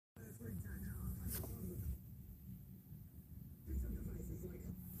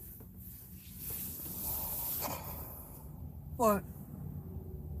What?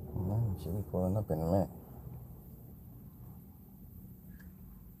 No, she'll be pulling up in a minute.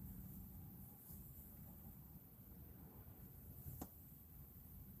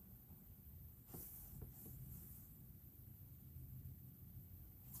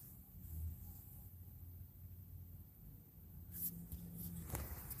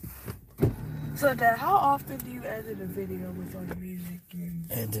 So, Dad, how often do you edit a video with like music and...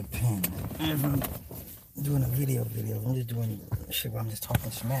 It depends. If I'm doing a video, I'm just doing shit where I'm just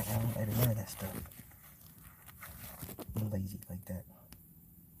talking smack. I don't edit none of that stuff. I'm lazy like that.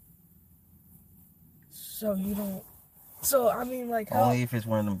 So you don't... So, I mean, like, how... Only if it's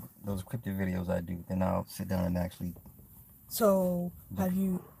one of those scripted videos I do, then I'll sit down and actually... So, are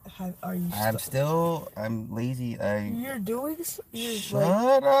you... I'm lazy. You're doing...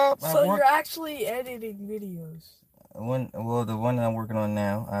 Shut up! So you're actually editing videos. The one that I'm working on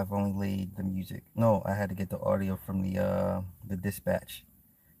now, I've only laid the music. No, I had to get the audio from the dispatch,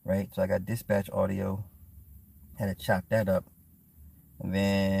 right? So I got dispatch audio, had to chop that up, and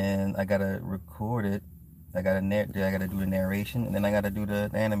then I gotta record it. I gotta do the narration, and then I gotta do the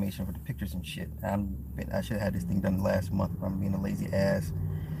animation for the pictures and shit. I should have had this thing done last month, but I'm being a lazy ass.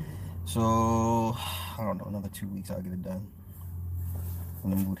 So I don't know, another 2 weeks I'll get it done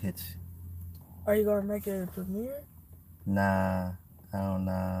when the mood hits. Are you gonna make it a premiere? Nah,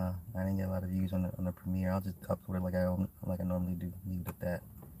 I didn't get a lot of views on the premiere. I'll just upload it like I normally do. Leave it at that.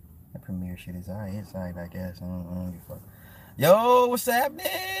 That premiere shit is alright. It's alright, I guess. I don't give a fuck. Yo, what's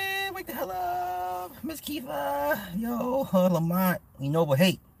happening? Wake the hell up, Miss Kiva. Yo, Lamont. You know, but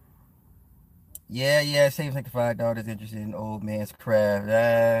hey. Yeah. Same like $5 interested in old man's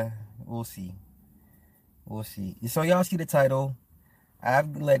craft. We'll see. So y'all see the title.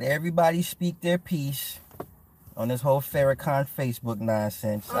 I've let everybody speak their piece on this whole Farrakhan Facebook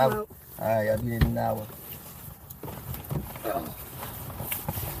nonsense. Alright, I'll be there in an hour.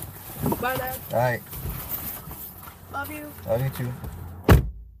 Bye, Dad. Alright. Love you. Love you too.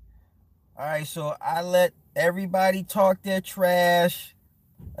 Alright, so I let everybody talk their trash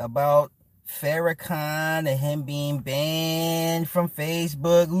about Farrakhan and him being banned from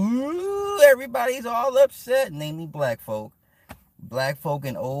Facebook. Ooh, everybody's all upset, namely black folk. Black folk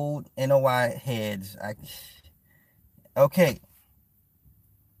and old NOI heads. Okay.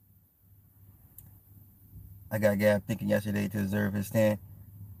 I got Gab thinking yesterday to deserve his stand.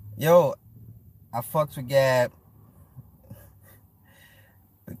 Yo, I fucks with Gab.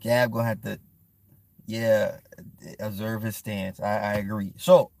 But Gab gonna have to, observe his stance. I agree.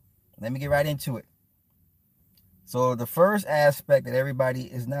 So, let me get right into it. So, the first aspect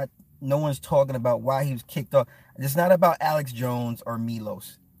that no one's talking about why he was kicked off. It's not about Alex Jones or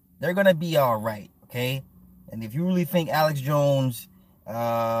Milos. They're gonna be all right, okay? And if you really think Alex Jones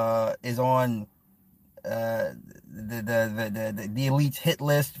is on the elite's hit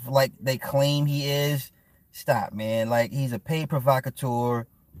list like they claim he is, stop, man. Like, he's a paid provocateur.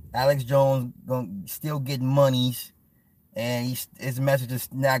 Alex Jones gonna still get monies, and his message is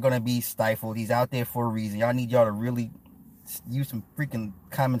not gonna be stifled. He's out there for a reason. Y'all to really use some freaking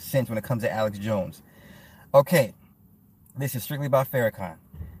common sense when it comes to Alex Jones. Okay, this is strictly about Farrakhan.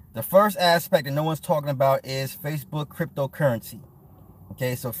 The first aspect that no one's talking about is Facebook cryptocurrency.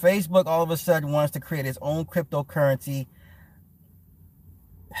 Okay, so Facebook all of a sudden wants to create its own cryptocurrency.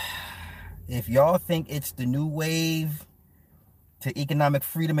 If y'all think it's the new wave to economic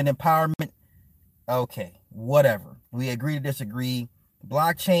freedom and empowerment, okay, whatever. We agree to disagree.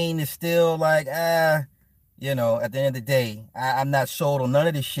 Blockchain is still like, at the end of the day, I'm not sold on none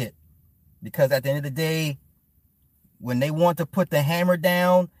of this shit. Because at the end of the day, when they want to put the hammer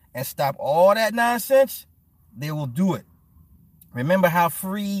down and stop all that nonsense, they will do it. Remember how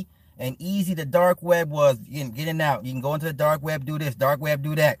free and easy the dark web was getting out. You can go into the dark web, do this, dark web,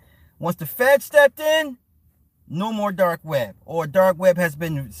 do that. Once the Fed stepped in, no more dark web. Or dark web has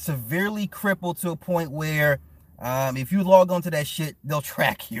been severely crippled to a point where if you log onto that shit, they'll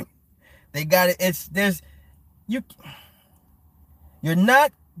track you. They got it. You're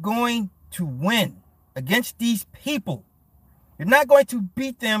not going to win against these people. You're not going to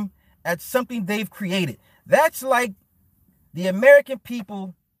beat them at something they've created. That's like the American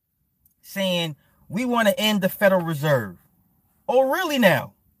people saying, we want to end the Federal Reserve. Oh, really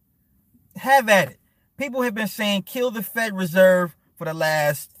now? Have at it. People have been saying, kill the Fed Reserve for the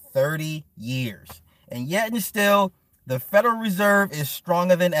last 30 years. And yet and still, the Federal Reserve is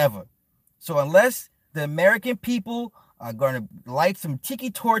stronger than ever. So unless the American people are going to light some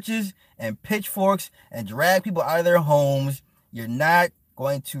tiki torches and pitchforks and drag people out of their homes, you're not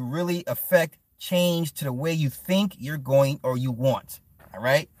going to really affect change to the way you think you're going or you want. All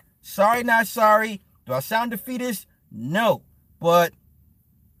right? Sorry, not sorry. Do I sound defeatist? No. But,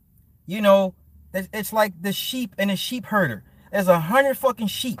 you know, it's like the sheep and the sheep herder. There's 100 fucking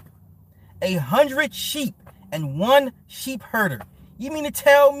sheep. 100 sheep and one sheep herder. You mean to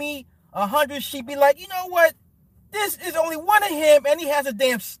tell me 100 sheep be like, you know what? This is only one of him and he has a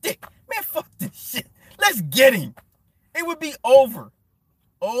damn stick. Man, fuck this shit. Let's get him. It would be over.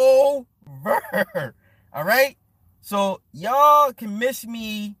 Over. All right? So y'all can miss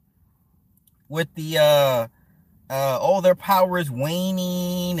me with the all their power is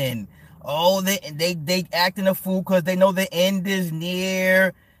waning and they acting a fool because they know the end is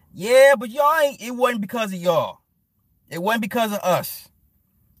near. Yeah, but it wasn't because of y'all. It wasn't because of us.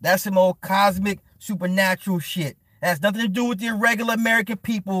 That's some old cosmic supernatural shit. It has nothing to do with the irregular American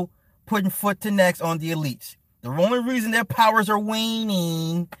people putting foot to necks on the elites. The only reason their powers are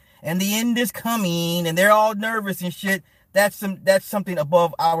waning and the end is coming and they're all nervous and shit, that's something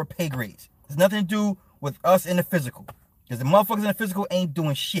above our pay grades. It's nothing to do with us in the physical. Because the motherfuckers in the physical ain't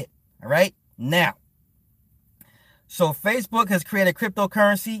doing shit. All right? Now, so Facebook has created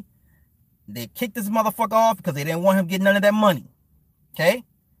cryptocurrency. They kicked this motherfucker off because they didn't want him getting none of that money. Okay?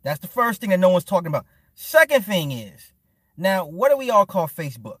 That's the first thing that no one's talking about. Second thing is, now, what do we all call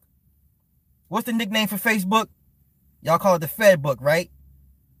Facebook? What's the nickname for Facebook? Y'all call it the Fed book, right?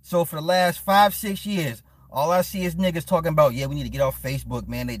 So for the last 5-6 years, all I see is niggas talking about, yeah, we need to get off Facebook,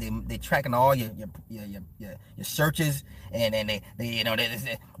 man. They tracking all your searches, and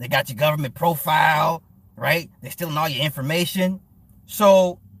they got your government profile, right? They stealing all your information.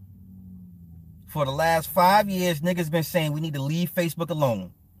 So for the last 5 years, niggas been saying we need to leave Facebook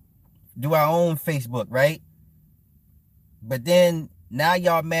alone, do our own Facebook, right? But then now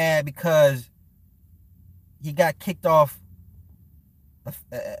y'all mad because he got kicked off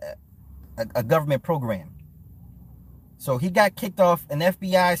a government program. So he got kicked off an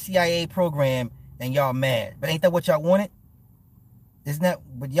FBI, CIA program, and y'all mad. But ain't that what y'all wanted? Isn't that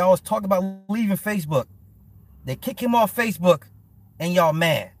what y'all was talking about, leaving Facebook? They kick him off Facebook, and y'all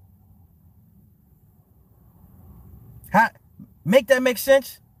mad. Make that make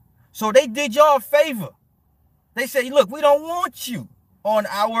sense? So they did y'all a favor. They said, look, we don't want you on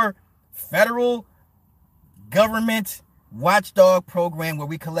our federal government watchdog program where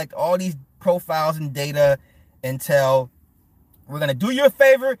we collect all these profiles and data until we're going to do you a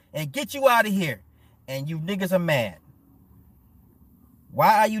favor and get you out of here. And you niggas are mad.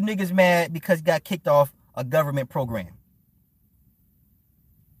 Why are you niggas mad? Because you got kicked off a government program.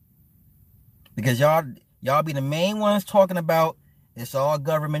 Because y'all be the main ones talking about it's all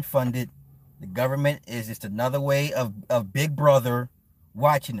government funded. The government is just another way of Big Brother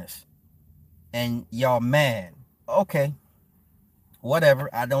watching us. And y'all mad. Okay. Whatever.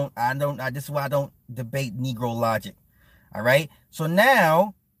 This is why I don't debate Negro logic. All right. So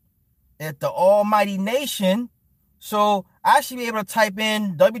now at the almighty nation, so I should be able to type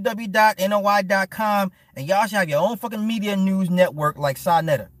in www.noi.com and y'all should have your own fucking media news network like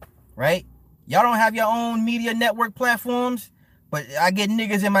Sonetta, right? Y'all don't have your own media network platforms, but I get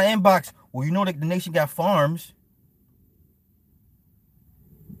niggas in my inbox. Well, you know that the nation got farms.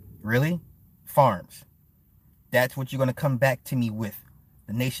 Really? Farms. That's what you're going to come back to me with.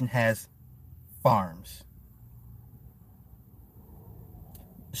 The nation has farms.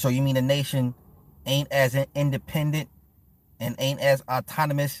 So you mean the nation ain't as independent and ain't as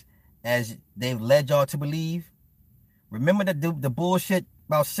autonomous as they've led y'all to believe? Remember the bullshit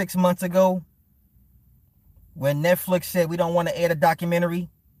about 6 months ago when Netflix said we don't want to air the documentary?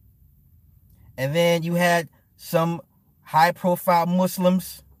 And then you had some high-profile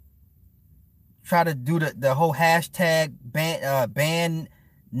Muslims try to do the whole hashtag ban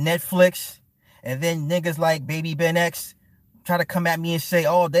Netflix. And then niggas like Baby Ben X try to come at me and say,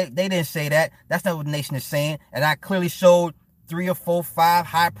 oh, they didn't say that. That's not what the nation is saying. And I clearly showed 3 or 4, 5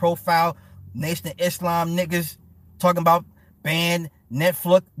 high-profile Nation of Islam niggas talking about ban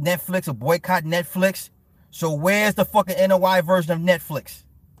Netflix or boycott Netflix. So where's the fucking NOI version of Netflix?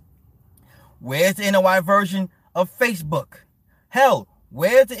 Where's the NOI version of Facebook? Hell,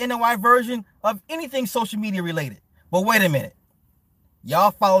 where's the NOI version of anything social media related? But wait a minute.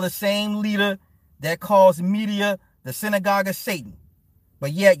 Y'all follow the same leader that calls media the synagogue of Satan.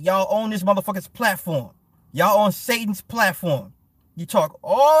 But yet y'all own this motherfucker's platform. Y'all own Satan's platform. You talk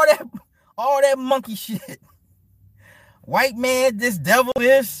all that monkey shit. White man, this devil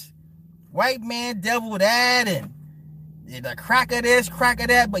this. White man, devil that. And the cracker this, cracker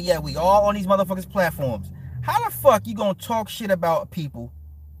that. But yeah, we all on these motherfuckers' platforms. How the fuck you gonna talk shit about people?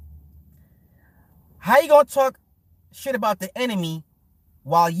 How you gonna talk shit about the enemy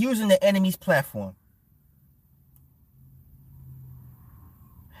while using the enemy's platform?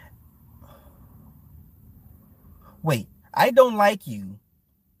 Wait, I don't like you,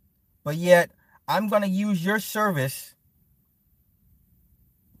 but yet I'm going to use your service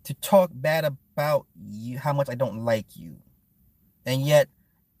to talk bad about you, how much I don't like you. And yet,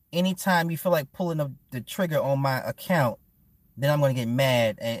 anytime you feel like pulling the trigger on my account, then I'm going to get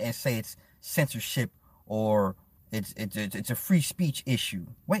mad and say it's censorship or it's a free speech issue.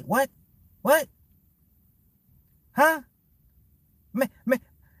 Wait, what? What? Huh?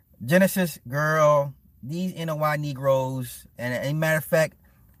 Genesis, girl, these NOI Negroes, and matter of fact,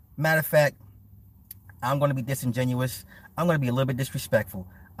 I'm going to be disingenuous. I'm going to be a little bit disrespectful.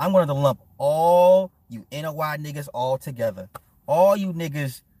 I'm going to lump all you NOI niggas all together. All you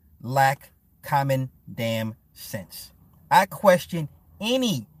niggas lack common damn sense. I question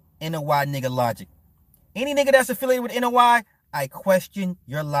any NOI nigga logic. Any nigga that's affiliated with NOI, I question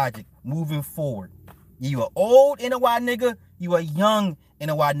your logic moving forward. You an old NOI nigga, you a young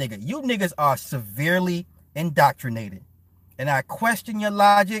NOI nigga. You niggas are severely indoctrinated. And I question your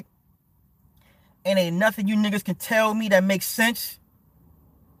logic. And ain't nothing you niggas can tell me that makes sense.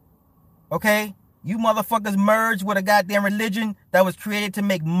 Okay? You motherfuckers merged with a goddamn religion that was created to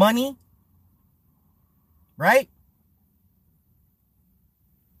make money. Right?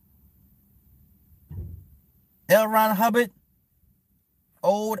 L. Ron Hubbard,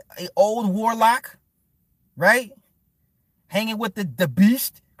 old warlock, right? Hanging with the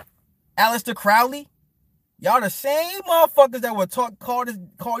beast, Aleister Crowley. Y'all the same motherfuckers that would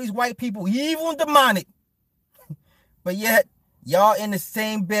call these white people evil and demonic. But yet, y'all in the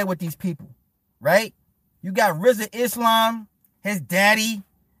same bed with these people, right? You got Rizza Islam, his daddy,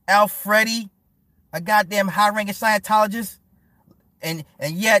 Al-Freddy, a goddamn high-ranking Scientologist. And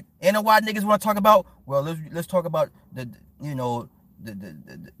yet, NOI niggas want to talk about, well, let's talk about the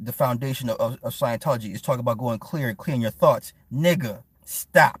foundation of Scientology is talk about going clear and clearing your thoughts. Nigga,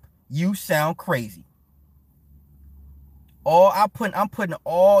 stop. You sound crazy. I'm putting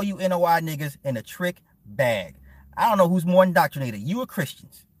all you NOI niggas in a trick bag. I don't know who's more indoctrinated, you or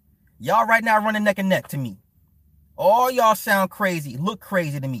Christians. Y'all right now running neck and neck to me. All y'all sound crazy, look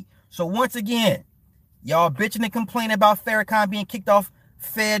crazy to me. So once again, y'all bitching and complaining about Farrakhan being kicked off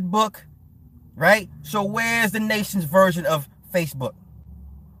Fedbook, right? So where's the nation's version of Facebook?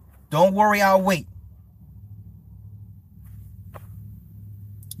 Don't worry, I'll wait.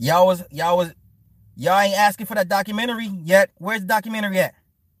 Y'all ain't asking for that documentary yet. Where's the documentary at?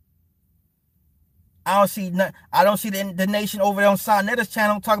 I don't see the nation over there on Sonetta's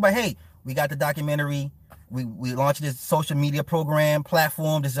channel talk about, hey, we got the documentary. We launched this social media program,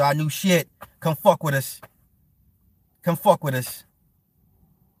 platform. This is our new shit. Come fuck with us. Come fuck with us.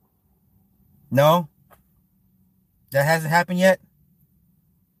 No? That hasn't happened yet?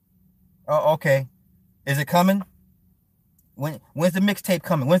 Oh, okay. Is it coming? When's the mixtape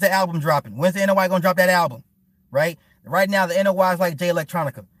coming? When's the album dropping? When's the NOI gonna drop that album? Right? Right now, the NOI is like Jay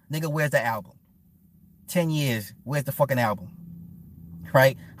Electronica. Nigga, where's the album? 10 years. Where's the fucking album?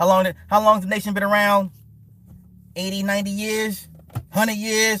 Right? How long's the nation been around? 80, 90 years? 100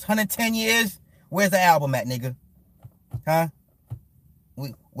 years? 110 years? Where's the album at, nigga? Huh?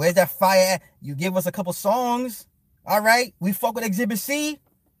 Where's that fire at? You give us a couple songs. All right? We fuck with Exhibit C.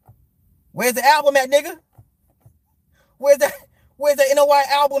 Where's the album at, nigga? Where's the NOI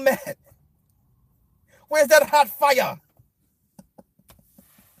album at? Where's that hot fire?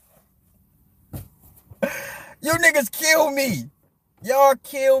 You niggas kill me. Y'all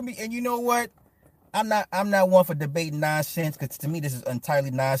kill me. And you know what? I'm not one for debating nonsense, because to me this is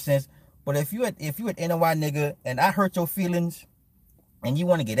entirely nonsense. But if you an NOI nigga and I hurt your feelings and you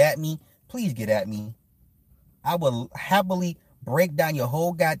want to get at me, please get at me. I will happily break down your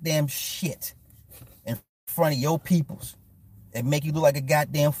whole goddamn shit in front of your peoples and make you look like a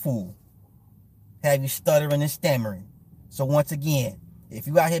goddamn fool. Have you stuttering and stammering. So once again, if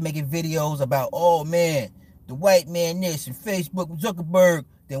you out here making videos about, oh man, the white man this and Facebook Zuckerberg,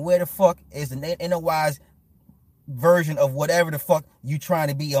 then where the fuck is the NOI's version of whatever the fuck you trying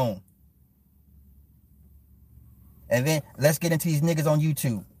to be on? And then let's get into these niggas on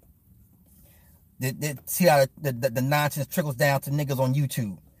YouTube. See how the nonsense trickles down to niggas on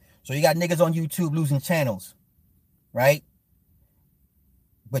YouTube. So you got niggas on YouTube losing channels, right?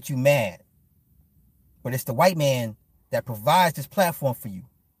 But you mad. But it's the white man that provides this platform for you.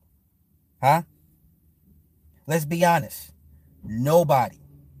 Huh? Let's be honest. Nobody,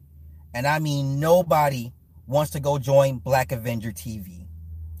 and I mean nobody, wants to go join Black Avenger TV.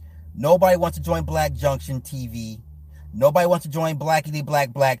 Nobody wants to join Black Junction TV. Nobody wants to join Blackity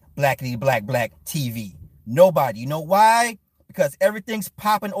Black Blackity Black TV. Nobody. You know why? Because everything's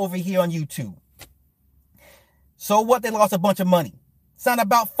popping over here on YouTube. So what? They lost a bunch of money. It's not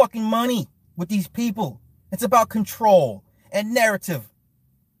about fucking money with these people. It's about control and narrative.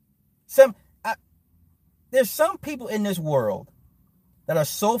 There's some people in this world that are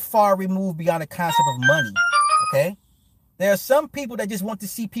so far removed beyond the concept of money, okay? There are some people that just want to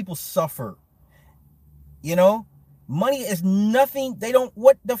see people suffer. You know? Money is nothing.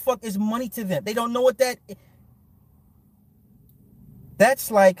 What the fuck is money to them? They don't know what that is.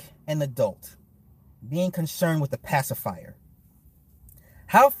 That's like an adult being concerned with a pacifier.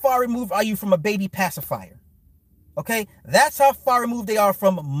 How far removed are you from a baby pacifier? Okay? That's how far removed they are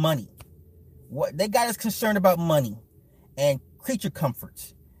from money. What they got us concerned about money and creature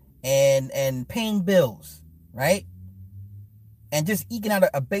comforts and paying bills, right? And just eking out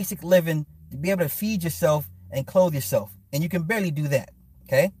a basic living to be able to feed yourself and clothe yourself. And you can barely do that,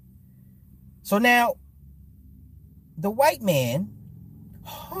 okay? So now, the white man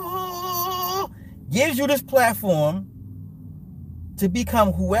gives you this platform to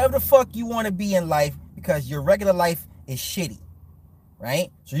become whoever the fuck you want to be in life because your regular life is shitty,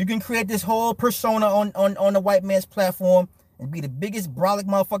 right? So you can create this whole persona on the white man's platform and be the biggest brolic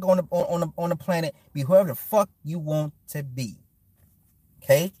motherfucker on the planet. Be whoever the fuck you want to be,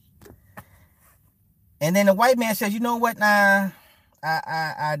 okay? And then the white man says, you know what? Nah,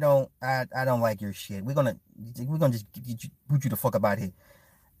 I don't like your shit. We're gonna just boot you the fuck up out here.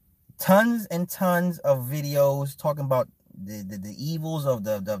 Tons and tons of videos talking about the evils of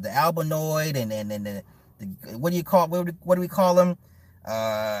the albinoid and the what do we call them?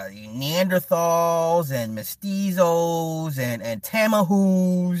 Neanderthals and mestizos and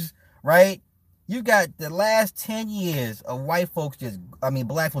tamahoos, right? You got the last 10 years of black folks just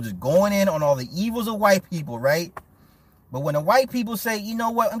going in on all the evils of white people, right? But when the white people say, you know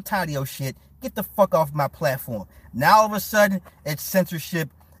what, I'm tired of your shit, get the fuck off my platform. Now all of a sudden, it's censorship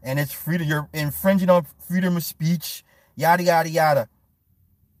and it's freedom, you're infringing on freedom of speech, yada, yada, yada.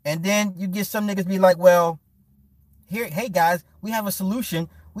 And then you get some niggas be like, well, hey guys, we have a solution.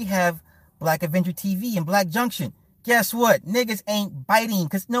 We have Black Avenger TV and Black Junction. Guess what? Niggas ain't biting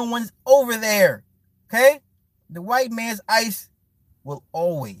because no one's over there. Okay? The white man's ice will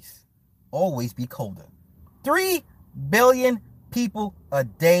always be colder. 3 billion people a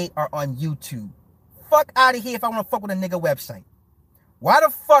day are on YouTube. Fuck out of here if I want to fuck with a nigga website. Why the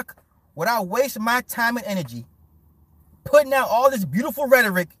fuck would I waste my time and energy putting out all this beautiful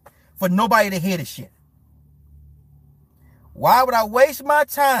rhetoric for nobody to hear the shit? Why would I waste my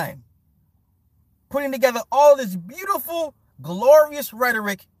time putting together all this beautiful, glorious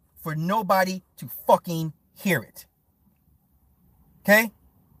rhetoric for nobody to fucking hear it? Okay?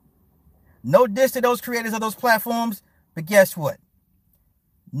 No diss to those creators of those platforms, but guess what?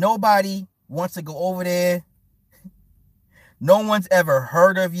 Nobody wants to go over there. No one's ever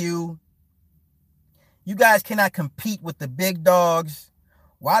heard of you. You guys cannot compete with the big dogs.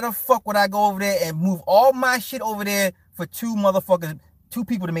 Why the fuck would I go over there and move all my shit over there for two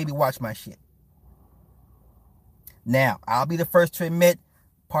people to maybe watch my shit? Now, I'll be the first to admit,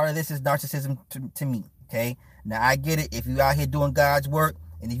 part of this is narcissism to me, okay? Now, I get it. If you out here doing God's work,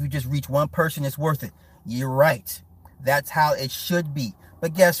 and if you just reach one person, it's worth it. You're right. That's how it should be.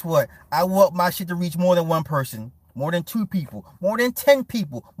 But guess what? I want my shit to reach more than one person, more than 2 people, more than 10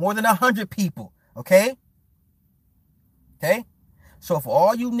 people, more than 100 people, okay? Okay? So for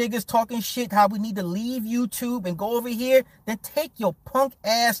all you niggas talking shit, how we need to leave YouTube and go over here, then take your punk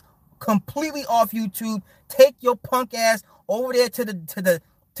ass completely off YouTube. Take your punk ass over there to the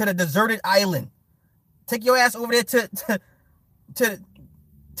deserted island. Take your ass over there to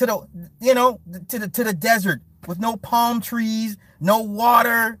the desert with no palm trees, no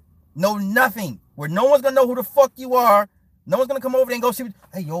water, no nothing, where no one's gonna know who the fuck you are. No one's gonna come over there and go see.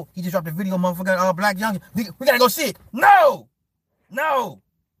 Hey yo, he just dropped a video, motherfucker. Black Junction. We gotta go see it. No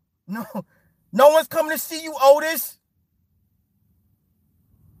one's coming to see you, Otis.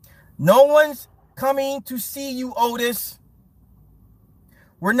 No one's coming to see you, Otis.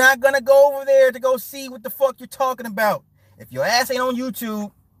 We're not going to go over there to go see what the fuck you're talking about. If your ass ain't on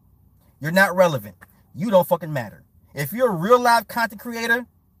YouTube, you're not relevant. You don't fucking matter. If you're a real live content creator,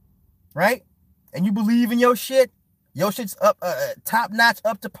 right, and you believe in your shit's up top notch,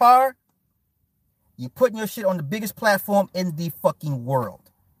 up to par, you're putting your shit on the biggest platform in the fucking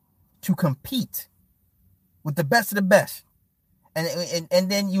world to compete with the best of the best. And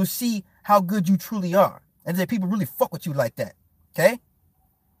then you see how good you truly are. And then people really fuck with you like that. Okay?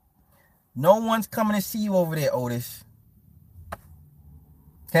 No one's coming to see you over there, Otis.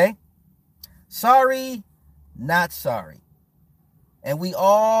 Okay? Sorry, not sorry. And we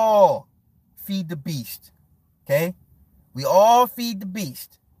all feed the beast. Okay? We all feed the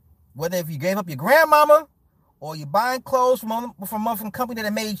beast. Whether if you gave up your grandmama or you're buying clothes from a company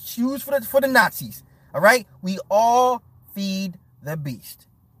that made shoes for the Nazis. All right? We all feed the beast.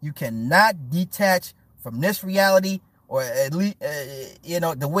 You cannot detach from this reality, or at least,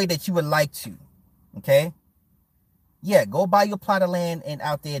 the way that you would like to. Okay? Yeah, go buy your plot of land and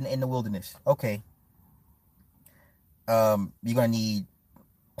out there in the wilderness. Okay. You're going to need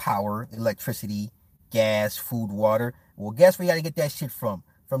power, electricity, gas, food, water. Well, guess where you got to get that shit from?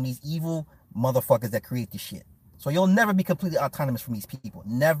 From these evil motherfuckers that create this shit. So you'll never be completely autonomous from these people.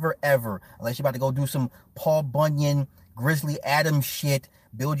 Never, ever. Unless you're about to go do some Paul Bunyan, Grizzly Adams shit,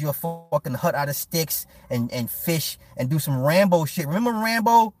 build you a fucking hut out of sticks and fish and do some Rambo shit. Remember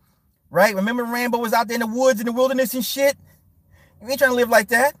Rambo? Right? Remember Rambo was out there in the woods, in the wilderness and shit? You ain't trying to live like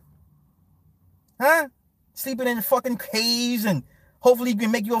that. Huh? Sleeping in fucking caves, and hopefully you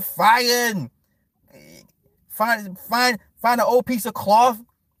can make you a fire and find an old piece of cloth,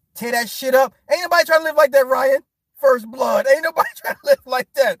 tear that shit up. Ain't nobody trying to live like that, Ryan. First Blood. Ain't nobody trying to live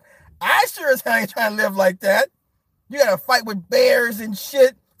like that. I sure as hell ain't trying to live like that. You gotta fight with bears and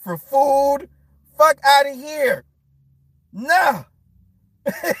shit for food. Fuck out of here. No.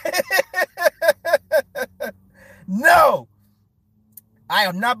 No. I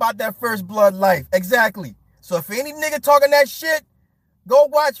am not about that First Blood life. Exactly. So if any nigga talking that shit, go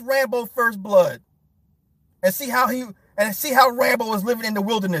watch Rambo First Blood and see how Rambo was living in the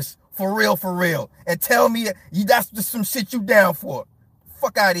wilderness for real, and tell me that's just some shit you down for.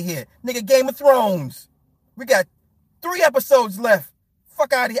 Fuck out of here. Nigga, Game of Thrones. We got 3 episodes left.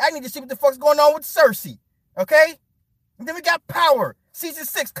 Fuck out of here. I need to see what the fuck's going on with Cersei. Okay? And then we got Power. Season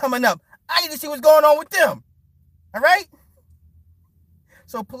 6 coming up. I need to see what's going on with them. All right?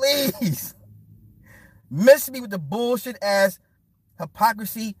 So please, miss me with the bullshit ass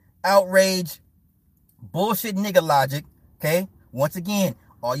hypocrisy, outrage, bullshit nigga logic. Okay? Once again,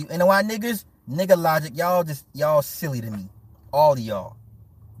 all you NOI niggas, nigga logic, y'all silly to me. All of y'all.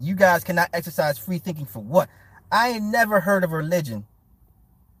 You guys cannot exercise free thinking for what? I ain't never heard of a religion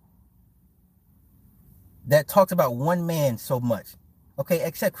that talks about one man so much. Okay,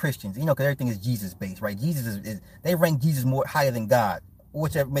 except Christians. Because everything is Jesus-based, right? Jesus is they rank Jesus more higher than God,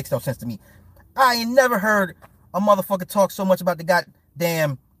 which makes no sense to me. I ain't never heard a motherfucker talk so much about the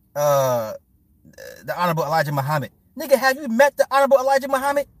goddamn, the Honorable Elijah Muhammad. Nigga, have you met the Honorable Elijah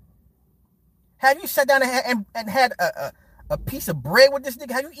Muhammad? Have you sat down and had a piece of bread with this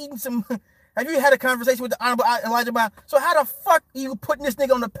nigga? Have you eaten some... Have you had a conversation with the Honorable Elijah Muhammad? So how the fuck are you putting this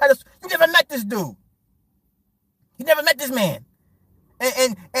nigga on the pedestal? You never met this dude. You never met this man.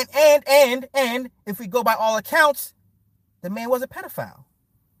 And if we go by all accounts, the man was a pedophile.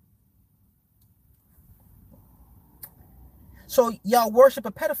 So y'all worship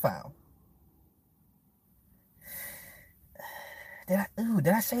a pedophile. Did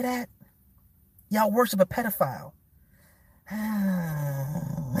I say that? Y'all worship a pedophile.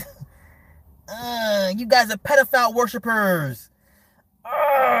 You guys are pedophile worshipers.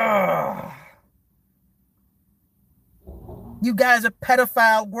 You guys are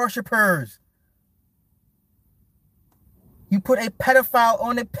pedophile worshipers. You put a pedophile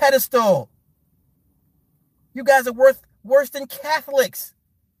on a pedestal. You guys are worse than Catholics.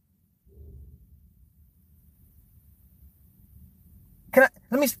 Can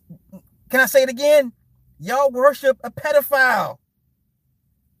I say it again? Y'all worship a pedophile.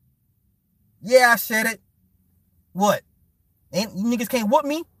 Yeah, I said it. What? You niggas can't whoop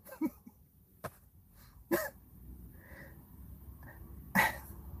me?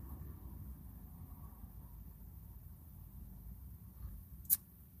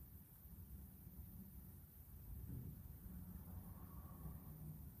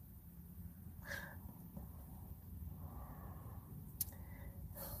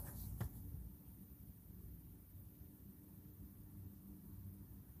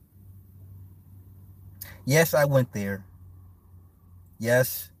 Yes, I went there.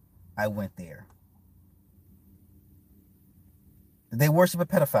 Yes, I went there. They worship a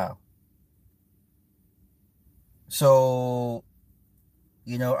pedophile. So,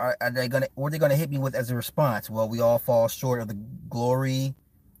 are they gonna hit me with as a response? Well, we all fall short of the glory.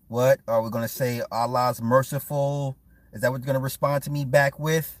 What are we gonna say? Allah's merciful. Is that what you're gonna respond to me back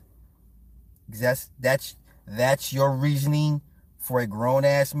with? Because that's your reasoning for a grown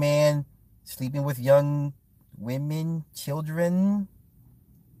ass man sleeping with young women, children?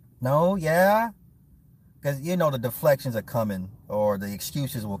 No, yeah? Because, the deflections are coming, or the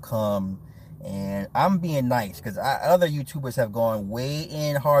excuses will come, and I'm being nice, because other YouTubers have gone way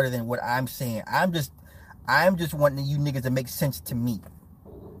in harder than what I'm saying. I'm just wanting you niggas to make sense to me.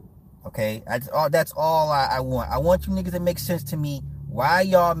 Okay? That's all I want. I want you niggas to make sense to me. Why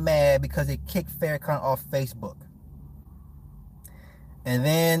y'all mad because they kicked Farrakhan off Facebook? And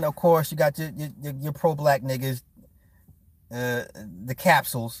then, of course, you got your pro-black niggas, the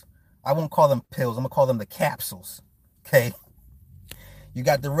capsules. I won't call them pills. I'm gonna call them the capsules. Okay. You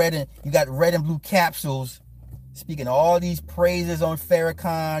got red and blue capsules speaking all these praises on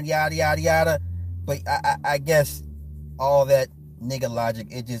Farrakhan, yada yada yada. But I guess all that nigga logic,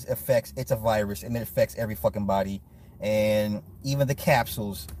 it just affects. It's a virus and it affects every fucking body. And even the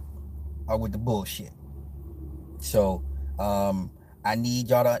capsules are with the bullshit. So I need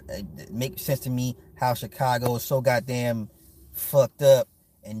y'all to make sense to me how Chicago is so goddamn fucked up,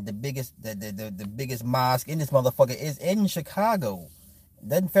 and the biggest mosque in this motherfucker is in Chicago.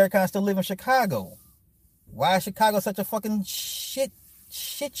 Doesn't Farrakhan still live in Chicago? Why is Chicago such a fucking shit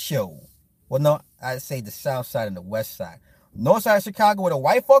show? Well, no, I say the south side and the west side. North side of Chicago, where the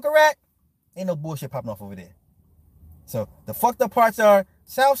white folk are at, ain't no bullshit popping off over there. So the fucked up parts are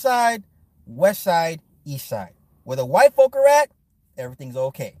south side, west side, east side. Where the white folk are at, everything's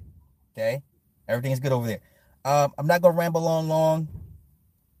okay. Okay? Everything's good over there. I'm not going to ramble on long,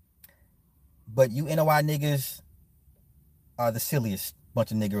 but you NOI niggas are the silliest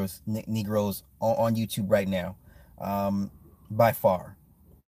bunch of Negroes on YouTube right now. By far.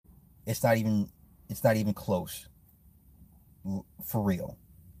 It's not even close. For real.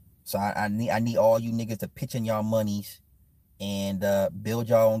 So I need all you niggas to pitch in y'all monies and build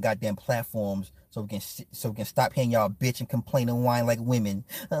y'all own goddamn platforms so we can stop hearing y'all bitch and complain and whine like women.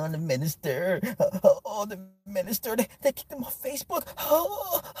 The minister, the minister, they kicked him off Facebook.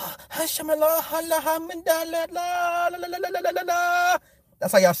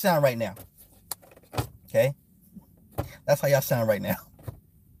 That's how y'all sound right now. Okay? That's how y'all sound right now.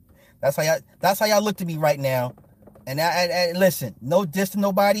 That's how y'all look to me right now. And I listen, no diss to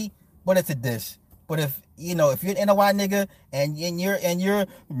nobody, but it's a diss. But if you're an NOI nigga and you're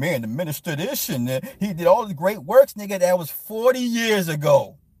man, the minister this and he did all the great works, nigga, that was 40 years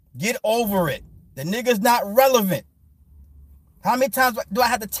ago. Get over it. The nigga's not relevant. How many times do I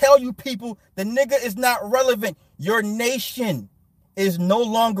have to tell you people the nigga is not relevant? Your nation is no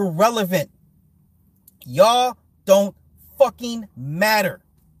longer relevant. Y'all don't fucking matter.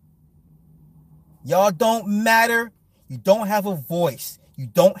 Y'all don't matter. You don't have a voice. You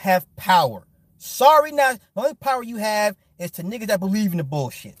don't have power. Sorry, now the only power you have is to niggas that believe in the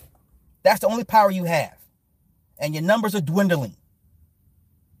bullshit. That's the only power you have. And your numbers are dwindling.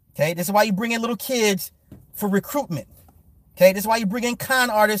 Okay, this is why you bring in little kids for recruitment. Okay, this is why you bring in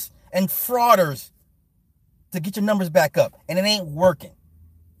con artists and frauders to get your numbers back up. And it ain't working.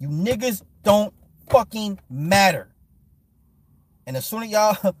 You niggas don't fucking matter. And as soon as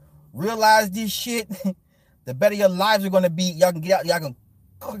y'all realize this shit, the better your lives are going to be. Y'all can get out. Y'all can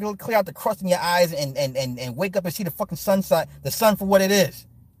clear out the crust in your eyes and wake up and see the fucking sun for what it is.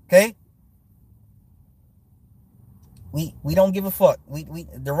 Okay? We don't give a fuck. We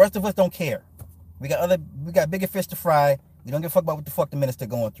the rest of us don't care. We got bigger fish to fry. We don't give a fuck about what the fuck the minister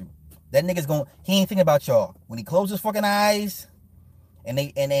going through. That nigga's he ain't thinking about y'all. When he closes his fucking eyes and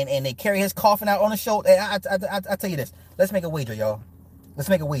they carry his coffin out on the shoulder. I tell you this. Let's make a wager, y'all. Let's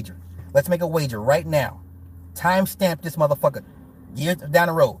make a wager. Let's make a wager right now. Timestamp this motherfucker. Years down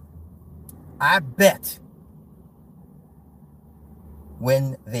the road. I bet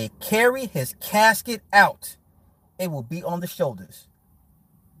when they carry his casket out, it will be on the shoulders.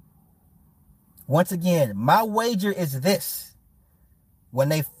 Once again, my wager is this. When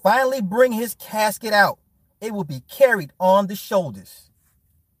they finally bring his casket out, it will be carried on the shoulders.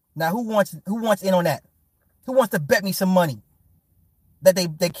 Now, who wants in on that? Who wants to bet me some money that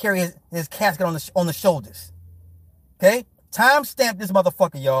they carry his casket on the shoulders? Okay? Timestamp this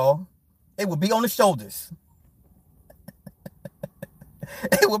motherfucker, y'all. It will be on the shoulders.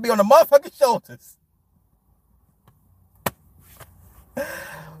 It will be on the motherfucking shoulders. Woo,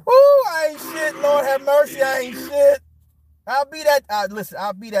 I ain't shit. Lord have mercy, I ain't shit. I'll be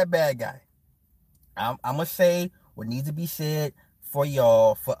that bad guy. I'm going to say what needs to be said for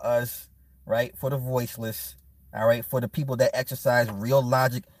y'all, for us, right? For the voiceless, all right? For the people that exercise real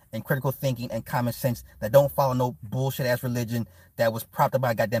logic and critical thinking and common sense, that don't follow no bullshit ass religion that was propped up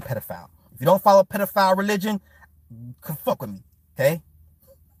by a goddamn pedophile. If you don't follow pedophile religion, come fuck with me, okay?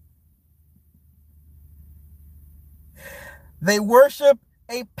 They worship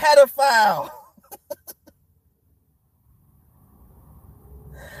a pedophile.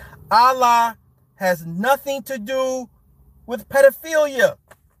 Allah has nothing to do with pedophilia.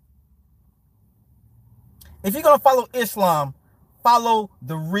 If you're going to follow Islam, follow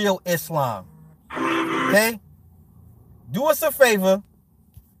the real Islam. Okay? Do us a favor.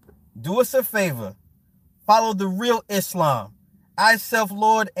 Follow the real Islam. I,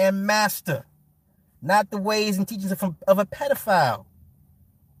 self-Lord and master. Not the ways and teachings of a pedophile.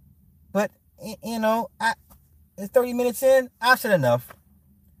 But, you know, it's 30 minutes in. I said enough.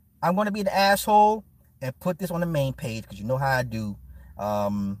 I'm going to be the asshole and put this on the main page because you know how I do.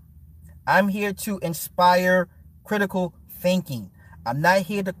 I'm here to inspire critical thinking. I'm not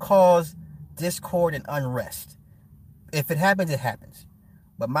here to cause discord and unrest. If it happens, it happens.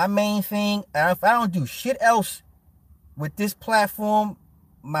 But my main thing, if I don't do shit else with this platform,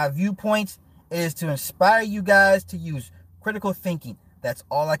 my viewpoints, is to inspire you guys to use critical thinking. That's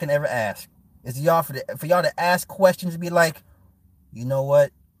all I can ever ask. Is for y'all to ask questions and be like, you know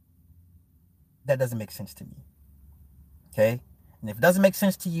what? That doesn't make sense to me. Okay? And if it doesn't make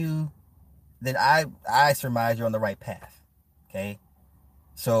sense to you, then I surmise you're on the right path. Okay?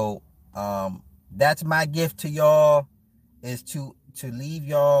 So, that's my gift to y'all, is to leave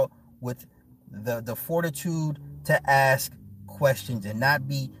y'all with the fortitude to ask questions and not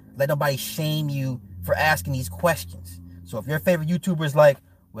let nobody shame you for asking these questions. So if your favorite YouTuber is like,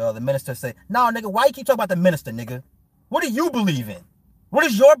 well, the minister say, no, nigga, why you keep talking about the minister, nigga? What do you believe in? What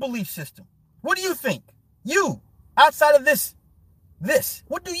is your belief system? What do you think? You, outside of this,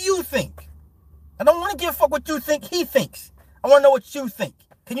 what do you think? I don't want to give a fuck what you think he thinks. I want to know what you think.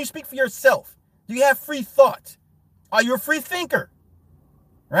 Can you speak for yourself? Do you have free thought? Are you a free thinker?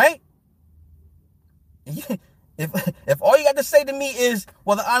 Right? If all you got to say to me is,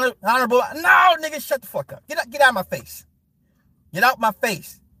 well, the honorable, no, nigga, shut the fuck up. Get out of my face. Get out my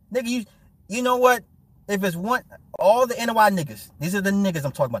face. Nigga, you know what? If it's all the NY niggas, these are the niggas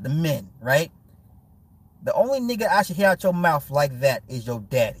I'm talking about, the men, right? The only nigga I should hear out your mouth like that is your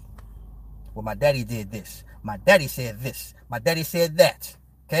daddy. Well, my daddy did this. My daddy said this. My daddy said that.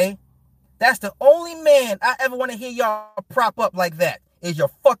 Okay? That's the only man I ever want to hear y'all prop up like that, is your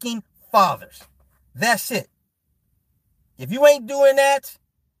fucking fathers. That's it. If you ain't doing that,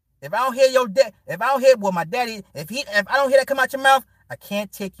 if I don't hear your dad, if I don't hear, well, my daddy, if I don't hear that come out your mouth, I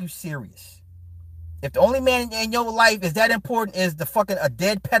can't take you serious. If the only man in your life is that important is the fucking a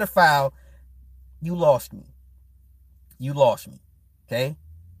dead pedophile, you lost me. You lost me. Okay?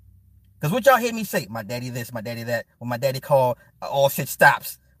 Because what y'all hear me say, my daddy this, my daddy that, when my daddy called, all shit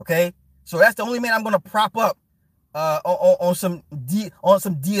stops. Okay? So that's the only man I'm gonna prop up on some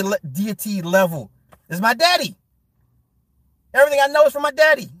deity level. Is my daddy. Everything I know is from my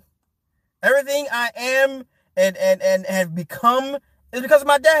daddy. Everything I am and have become is because of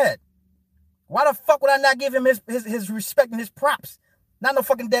my dad. Why the fuck would I not give him his respect and his props? Not no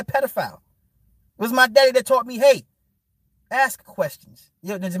fucking dead pedophile. It was my daddy that taught me, hey, ask questions.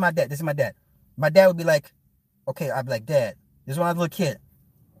 Yo, this is my dad. My dad would be like, okay, I'd be like, Dad, this is when I was a little kid.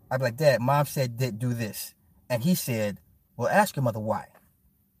 I'd be like, Dad, Mom said do this. And he said, well, ask your mother why.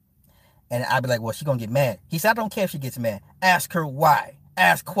 And I'd be like, well, she gonna get mad. He said, I don't care if she gets mad. Ask her why.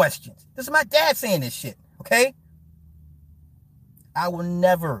 Ask questions. This is my dad saying this shit, okay? I will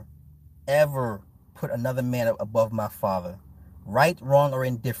never, ever put another man above my father. Right, wrong, or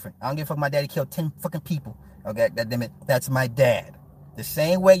indifferent. I don't give a fuck my daddy killed 10 fucking people. Okay, goddammit, that's my dad. The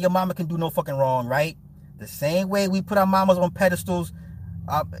same way your mama can do no fucking wrong, right? The same way we put our mamas on pedestals.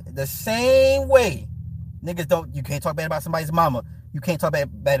 The same way. Niggas you can't talk bad about somebody's mama. You can't talk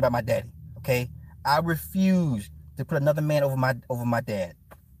bad about my daddy. Okay? I refuse to put another man over my dad.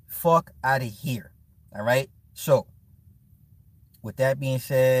 Fuck out of here. Alright? So, with that being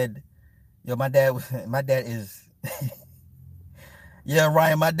said, yo, my dad is yeah,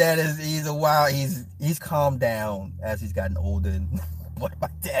 Ryan, my dad he's a wild, he's calmed down as he's gotten older. But my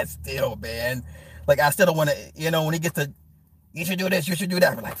dad still, man. Like, I still don't want to, when he gets to, you should do this, you should do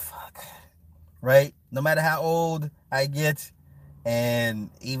that. I'm like, fuck. Right? No matter how old I get,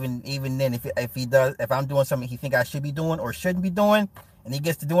 and even then, if I'm doing something he think I should be doing or shouldn't be doing, and he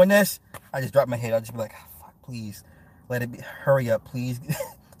gets to doing this, I just drop my head. I'll just be like, oh, fuck, please, hurry up, please.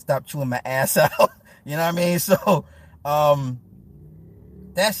 Stop chewing my ass out. You know what I mean? So,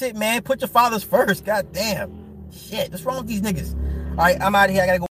 that's it, man. Put your fathers first. God damn. Shit, what's wrong with these niggas? All right, I'm out of here. I gotta go.